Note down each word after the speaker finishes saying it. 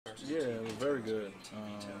Yeah, it was very good.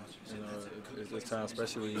 At this time,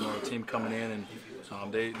 especially a team coming in and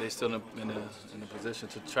they still in a position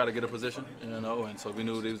to try to get a position, and so we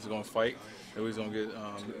knew they was going to fight and we was going to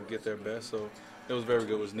get their best. So it was very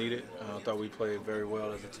good. It was needed. I thought we played very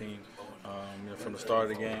well as a team from the start of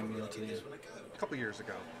the game to the end. A couple years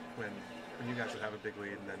ago, when you guys would have a big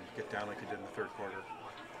lead and then get down like you did in the third quarter,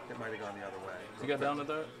 it might have gone the other way. You got down the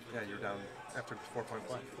third? Yeah, you were down after the 4-point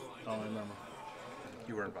play. I don't remember.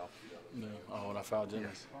 You were involved. No. Oh, when I fouled Jimmy.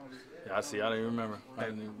 Yes. Yeah, I see. I didn't remember.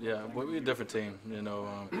 Yeah, but we a different team.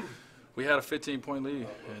 We had a 15-point lead,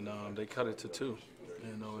 and they cut it to 2.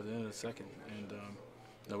 At the end of the second,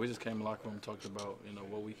 and we just came in the locker room and talked about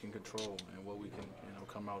what we can control and what we can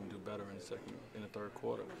come out and do better in the third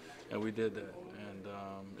quarter, and we did that.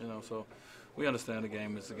 And so we understand the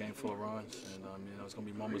game is a game full of runs, and it's going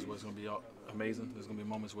to be moments where it's going to be amazing. There's going to be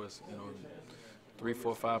moments where 3,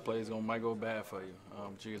 4, 5 plays might go bad for you.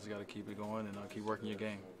 But you just got to keep it going and keep working your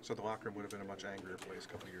game. So the locker room would have been a much angrier place a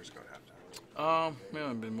couple of years ago at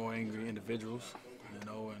halftime. Been more angry individuals, and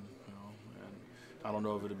I don't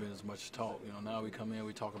know if it would have been as much talk. Now we come in,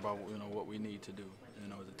 we talk about what we need to do,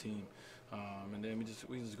 as a team, and then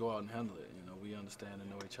we just go out and handle it. We understand and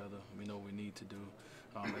know each other. We know what we need to do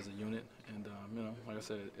as a unit, and like I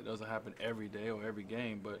said, it doesn't happen every day or every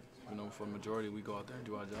game, but for a majority, we go out there and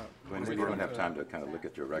do our job. When you don't have time to kind of look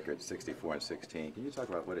at your record, 64-16, can you talk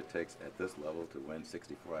about what it takes at this level to win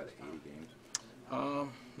 64 out of 80 games?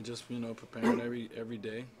 Just preparing every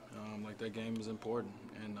day. Like that game is important,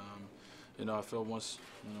 and I felt once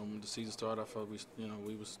when the season started, I felt we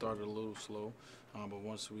started a little slow, but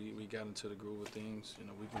once we got into the groove of things,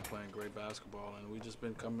 we've been playing great basketball, and we just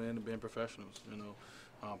been coming in and being professionals,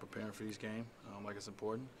 preparing for each game like it's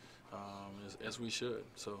important, as we should.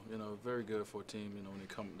 So very good for a team.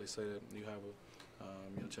 When they say that you have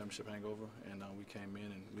a championship hangover, and we came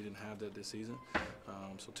in and we didn't have that this season.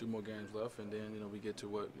 So 2 more games left, and then we get to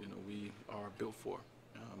what we are built for,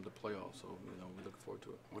 the playoffs. So we're looking forward to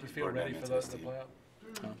it. Do you feel ready for the playoff?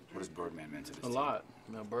 What does Birdman mean to this team? A lot.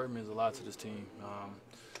 Bird means a lot to this team.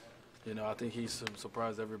 I think he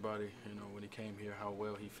surprised everybody. When he came here, how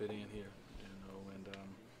well he fit in here.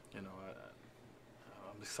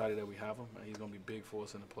 I'm excited that we have him. He's going to be big for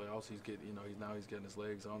us in the playoffs. He's getting his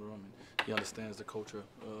legs under him, and he understands the culture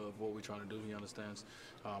of what we're trying to do. He understands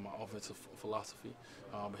our offensive philosophy,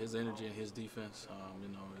 but his energy and his defense,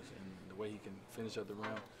 and the way he can finish at the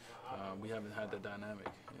rim. We haven't had that dynamic,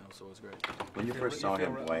 so it's great. When you first saw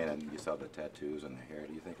him playing and you saw the tattoos and the hair,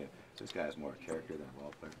 do you think this guy is more a character than a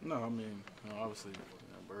ball player? No, obviously,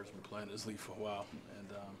 Bird's been playing this league for a while,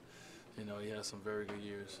 and he had some very good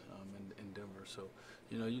years in Denver. So,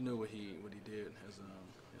 you knew what he did as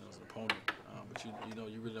an opponent, but you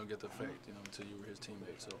really don't get the effect, until you were his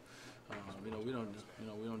teammate. So, we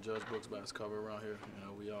don't judge books by its cover around here.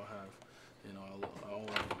 We all have, our own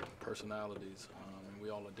personalities, and we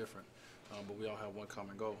all are different. But we all have one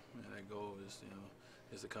common goal, and that goal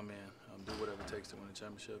is to come in, do whatever it takes to win a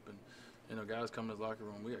championship. And guys come in the locker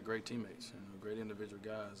room. We got great teammates, great individual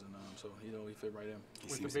guys, and so he fit right in.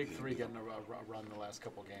 With the big 3 getting a run the last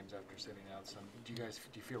couple of games after sitting out, some, do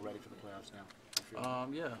you feel ready for the playoffs now?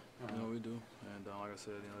 Yeah, we do, and like I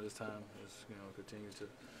said, this time is continue to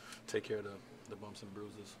take care of the bumps and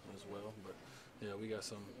bruises as well. But yeah, we got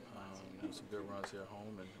some good runs here at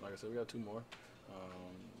home, and like I said, we got 2 more.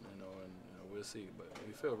 And we'll see. But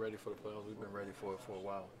we feel ready for the playoffs. We've been ready for it for a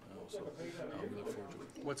while. So we look forward to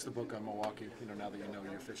it. What's the book on Milwaukee? Now that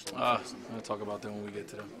you're officially. I'll talk about them when we get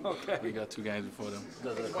to them. Okay. We got 2 games before them.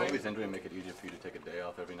 Does Kobe's injury make it easier for you to take a day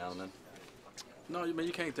off every now and then? No,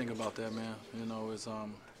 you can't think about that, man.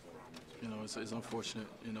 It's unfortunate.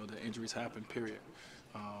 The injuries happen. Period.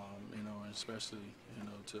 And especially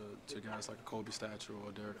to guys like a Kobe stature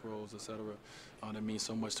or Derrick Rose, etc. That means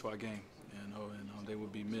so much to our game. And they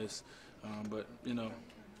would be missed. But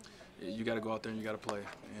you got to go out there and you got to play,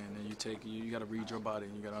 and then you got to read your body,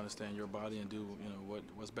 and you got to understand your body and do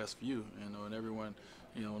what's best for you. And everyone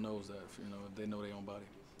knows that. They know their own body.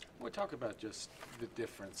 We'll talk about just the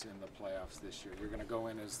difference in the playoffs this year. You're going to go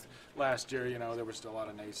in as last year, there were still a lot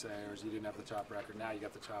of naysayers. You didn't have the top record. Now you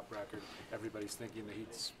got the top record. Everybody's thinking the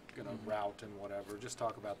Heat's going to rout and whatever. Just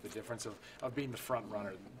talk about the difference of being the front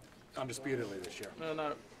runner undisputedly this year.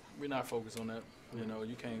 No, we're not focused on that.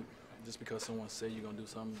 You can't, just because someone say you're going to do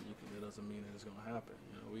something, it doesn't mean that it's going to happen.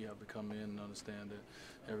 We have to come in and understand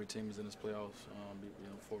that every team is in this playoffs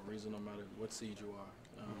for a reason, no matter what seed you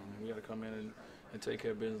are. We got to come in and take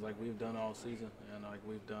care of business like we've done all season and like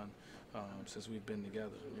we've done since we've been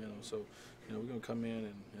together. So we're going to come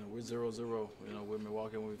in and we're 0-0 with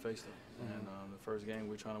Milwaukee when we face them. And the first game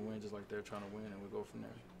we're trying to win just like they're trying to win, and we go from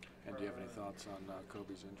there. And do you have any thoughts on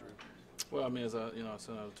Kobe's injury? Well, I mean, as I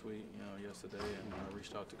sent out a tweet, yesterday, and I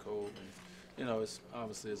reached out to Kobe, and it's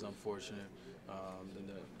obviously it's unfortunate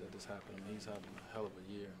that this happened. I mean, he's having a hell of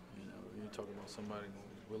a year. You're talking about somebody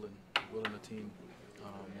willing the team,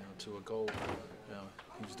 to a goal.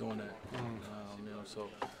 He's doing that. So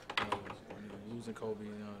losing Kobe,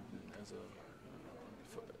 as a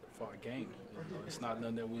for our game, it's not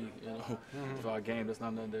nothing that we, for our game, that's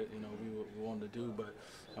not nothing that we wanted to do. But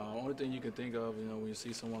only thing you can think of, when you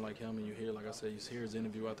see someone like him and you hear, like I said, you hear his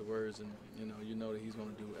interview afterwards, and you know that he's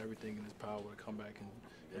going to do everything in his power to come back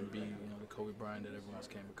and be the Kobe Bryant that everyone's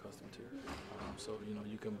came accustomed to. So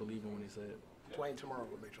you can believe him when he said it. Dwyane, tomorrow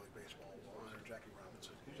with Major League Baseball will honor Jackie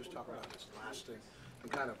Robinson. Can you just talk about his lasting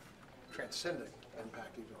and kind of transcending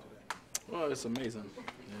impact even today? Well, it's amazing.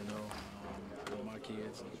 My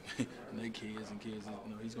kids and their kids and kids.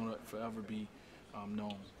 He's going to forever be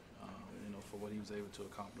known. For what he was able to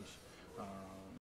accomplish.